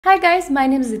Hi guys, my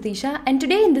name is Ritisha and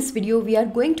today in this video we are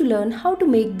going to learn how to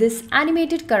make this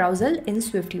animated carousel in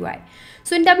SwiftUI.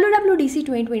 So in WWDC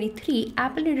 2023,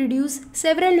 Apple introduced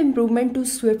several improvements to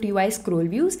SwiftUI scroll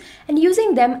views, and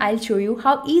using them I'll show you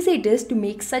how easy it is to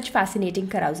make such fascinating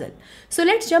carousel. So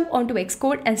let's jump onto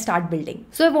XCode and start building.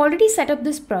 So I've already set up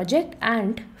this project,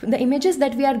 and the images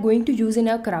that we are going to use in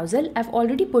our carousel, I've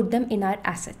already put them in our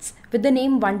assets with the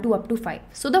name 1 to up to 5.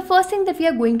 So the first thing that we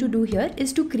are going to do here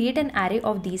is to create an array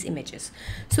of these images.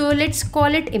 So let's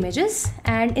call it images,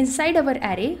 and inside our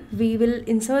array we will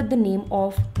insert the name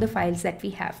of the files that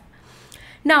we have.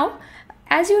 Now,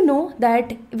 as you know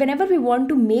that whenever we want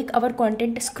to make our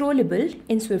content scrollable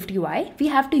in SwiftUI, we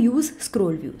have to use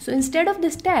ScrollView. So instead of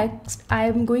this text, I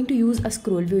am going to use a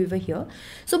ScrollView over here.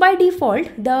 So by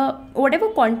default, the whatever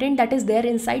content that is there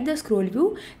inside the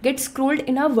ScrollView gets scrolled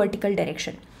in a vertical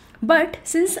direction. But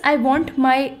since I want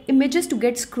my images to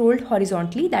get scrolled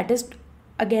horizontally, that is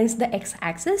against the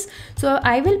x-axis, so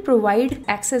I will provide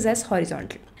axis as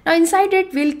horizontal. Now inside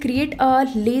it, we'll create a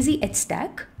lazy edge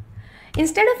stack.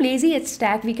 Instead of lazy edge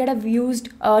stack, we could have used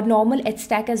a normal edge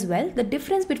stack as well. The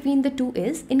difference between the two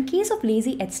is, in case of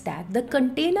lazy edge stack, the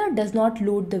container does not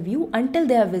load the view until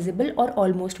they are visible or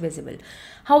almost visible.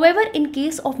 However, in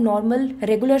case of normal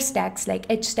regular stacks like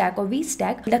edge stack or V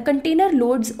stack, the container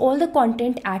loads all the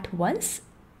content at once,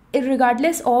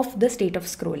 regardless of the state of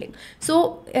scrolling.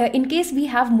 So in case we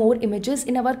have more images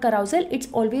in our carousel, it's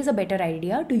always a better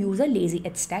idea to use a lazy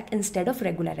edge stack instead of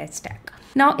regular edge stack.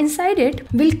 Now inside it,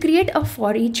 we'll create a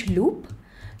for each loop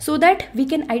so that we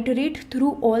can iterate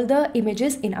through all the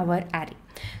images in our array.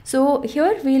 So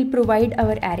here we'll provide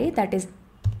our array, that is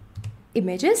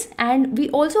images, and we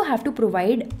also have to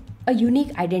provide a unique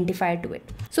identifier to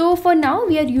it. So for now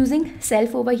we are using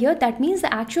self over here. That means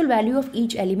the actual value of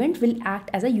each element will act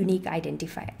as a unique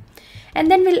identifier,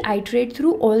 and then we'll iterate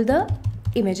through all the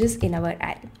images in our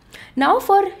array. Now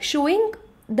for showing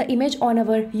the image on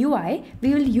our UI,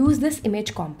 we will use this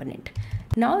image component.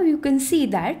 Now you can see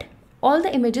that all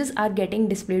the images are getting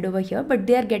displayed over here, but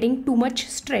they are getting too much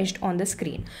stretched on the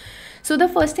screen. So the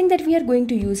first thing that we are going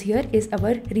to use here is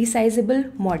our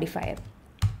resizable modifier.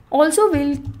 Also,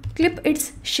 we'll clip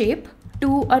its shape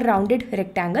to a rounded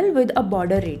rectangle with a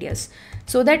border radius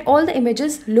so that all the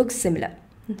images look similar.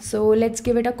 So let's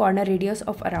give it a corner radius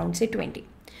of around say 20.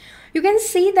 You can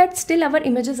see that still our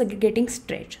images are getting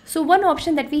stretched. So one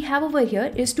option that we have over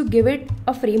here is to give it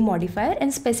a frame modifier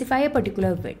and specify a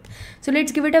particular width. So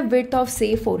let's give it a width of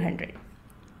say 400.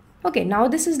 Okay, now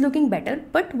this is looking better,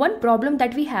 but one problem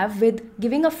that we have with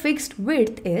giving a fixed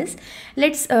width is,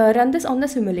 let's run this on the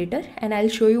simulator and I'll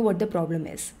show you what the problem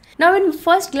is. Now in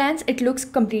first glance it looks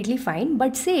completely fine,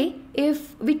 but say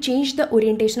if we change the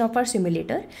orientation of our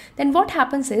simulator, then what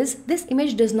happens is this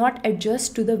image does not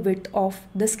adjust to the width of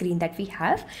the screen that we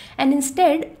have, and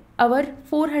instead our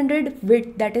 400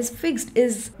 width that is fixed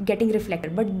is getting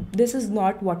reflected, but this is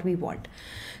not what we want.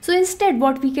 So instead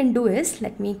what we can do is,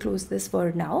 let me close this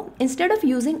for now. Instead of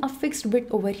using a fixed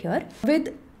width over here,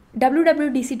 with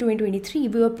WWDC 2023,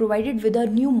 we were provided with a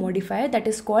new modifier that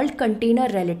is called container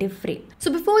relative frame.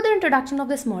 So before the introduction of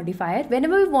this modifier,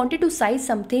 whenever we wanted to size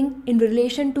something in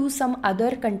relation to some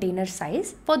other container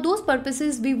size, for those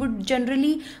purposes we would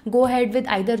generally go ahead with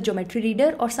either geometry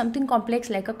reader or something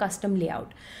complex like a custom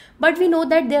layout. But we know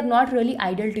that they are not really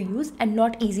ideal to use and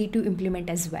not easy to implement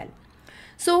as well.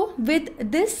 So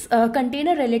with this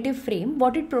container relative frame,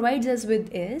 what it provides us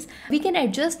with is, we can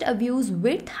adjust a view's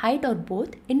width, height or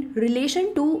both in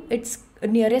relation to its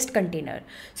nearest container.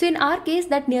 So in our case,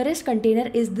 that nearest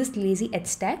container is this lazy edge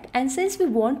stack, and since we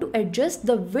want to adjust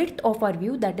the width of our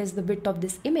view, that is the width of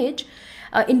this image,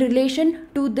 in relation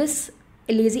to this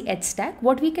lazy edge stack,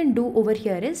 what we can do over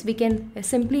here is we can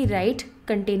simply write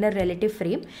container relative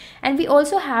frame, and we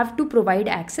also have to provide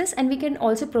access, and we can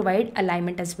also provide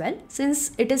alignment as well,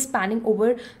 since it is spanning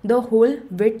over the whole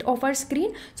width of our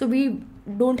screen. So we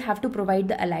don't have to provide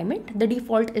the alignment. The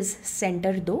default is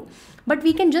center though, but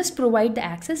we can just provide the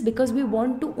access because we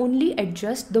want to only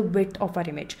adjust the width of our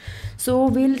image. So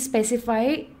we'll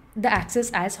specify the axis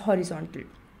as horizontal.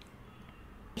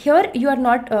 Here you are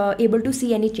not able to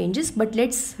see any changes, but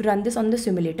let's run this on the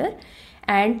simulator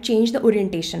and change the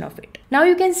orientation of it. Now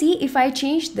you can see if I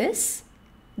change this,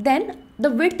 then the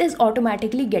width is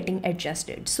automatically getting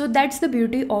adjusted. So that's the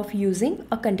beauty of using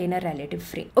a container relative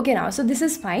frame. Okay, now so this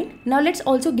is fine. Now let's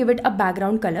also give it a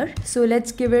background color. So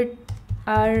let's give it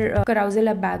our carousel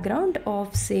a background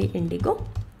of say indigo.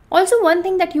 Also, one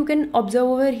thing that you can observe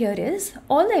over here is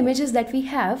all the images that we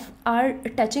have are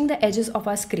touching the edges of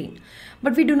our screen,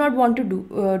 but we do not want to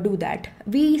do that.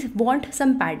 We want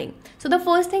some padding. So the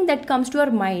first thing that comes to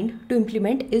our mind to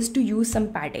implement is to use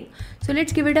some padding. So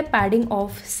let's give it a padding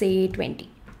of say 20.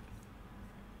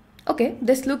 Okay,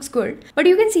 this looks good, but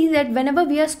you can see that whenever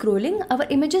we are scrolling, our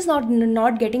image is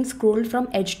not getting scrolled from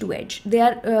edge to edge.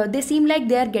 They seem like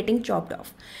they are getting chopped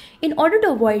off. In order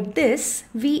to avoid this,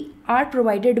 we are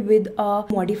provided with a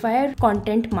modifier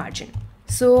content margin.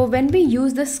 So when we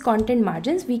use this content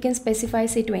margins, we can specify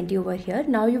say 20 over here.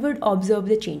 Now you would observe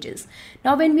the changes.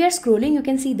 Now when we are scrolling, you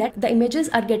can see that the images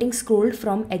are getting scrolled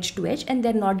from edge to edge and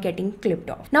they're not getting clipped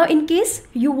off. Now in case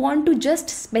you want to just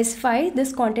specify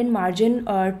this content margin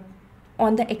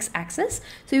on the x-axis,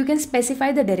 so you can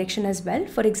specify the direction as well.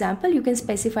 For example, you can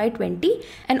specify 20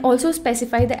 and also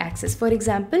specify the axis. For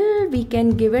example, we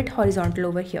can give it horizontal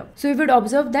over here. So you would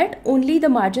observe that only the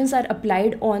margins are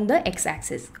applied on the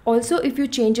x-axis. Also, if you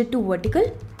change it to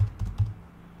vertical,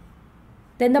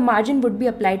 then the margin would be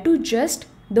applied to just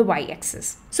the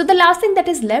y-axis. So the last thing that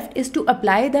is left is to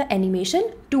apply the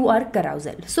animation to our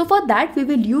carousel. So for that, we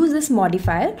will use this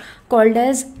modifier called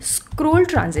as scroll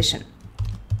transition.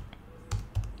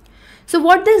 So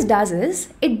what this does is,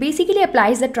 it basically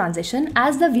applies the transition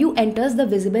as the view enters the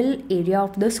visible area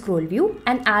of the scroll view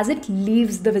and as it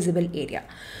leaves the visible area.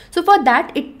 So for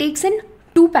that, it takes in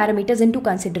two parameters into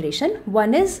consideration.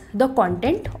 One is the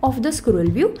content of the scroll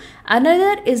view.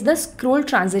 Another is the scroll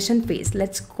transition phase.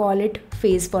 Let's call it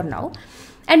phase for now.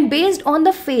 And based on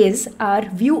the phase our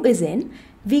view is in,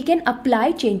 we can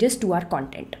apply changes to our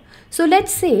content. So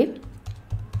let's say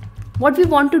what we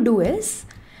want to do is,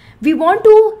 we want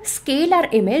to scale our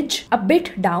image a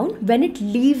bit down when it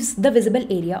leaves the visible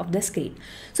area of the screen.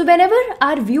 So whenever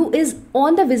our view is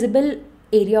on the visible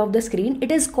area of the screen,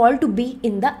 it is called to be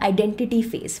in the identity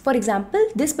phase. For example,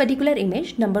 this particular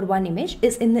image, number 1 image,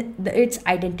 is in its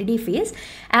identity phase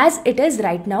as it is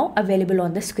right now available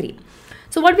on the screen.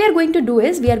 So what we are going to do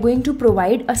is, we are going to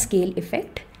provide a scale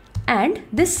effect, and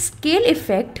this scale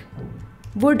effect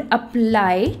would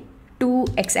apply to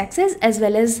x-axis as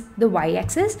well as the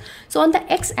y-axis. So on the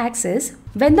x-axis,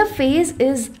 when the phase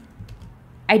is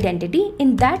identity,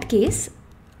 in that case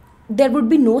there would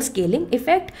be no scaling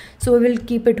effect, so we will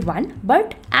keep it 1.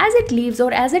 But as it leaves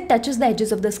or as it touches the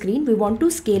edges of the screen, we want to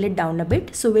scale it down a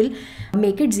bit, so we'll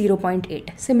make it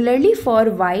 0.8. Similarly for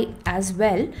y as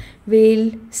well,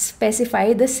 we'll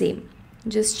specify the same.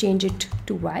 Just change it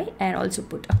to y and also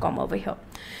put a comma over here.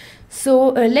 So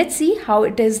let's see how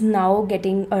it is now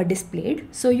getting displayed.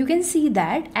 So you can see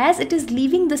that as it is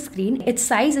leaving the screen, its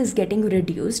size is getting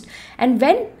reduced, and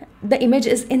when the image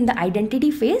is in the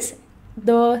identity phase,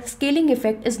 the scaling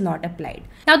effect is not applied.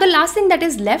 Now the last thing that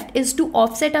is left is to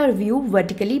offset our view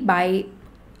vertically by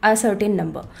a certain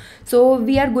number. So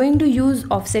we are going to use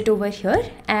offset over here,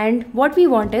 and what we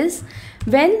want is,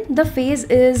 when the phase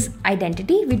is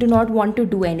identity, we do not want to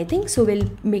do anything, so we'll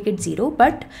make it 0.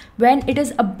 But when it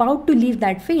is about to leave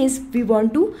that phase, we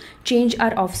want to change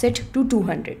our offset to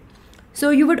 200.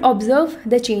 So you would observe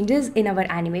the changes in our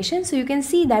animation. So you can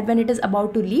see that when it is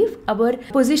about to leave, our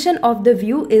position of the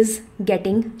view is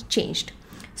getting changed.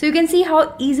 So you can see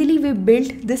how easily we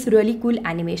built this really cool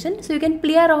animation. So you can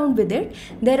play around with it.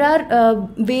 There are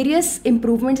various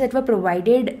improvements that were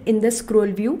provided in the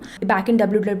scroll view back in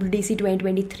WWDC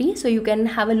 2023. So you can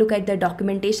have a look at the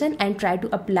documentation and try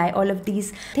to apply all of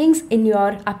these things in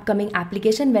your upcoming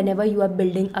application whenever you are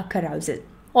building a carousel.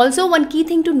 Also, one key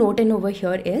thing to note in over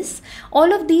here is,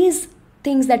 all of these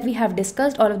things that we have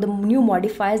discussed, all of the new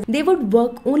modifiers, they would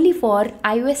work only for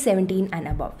iOS 17 and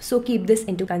above. So keep this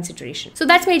into consideration. So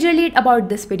that's majorly it about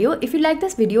this video. If you like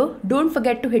this video, don't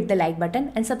forget to hit the like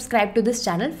button and subscribe to this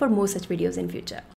channel for more such videos in future.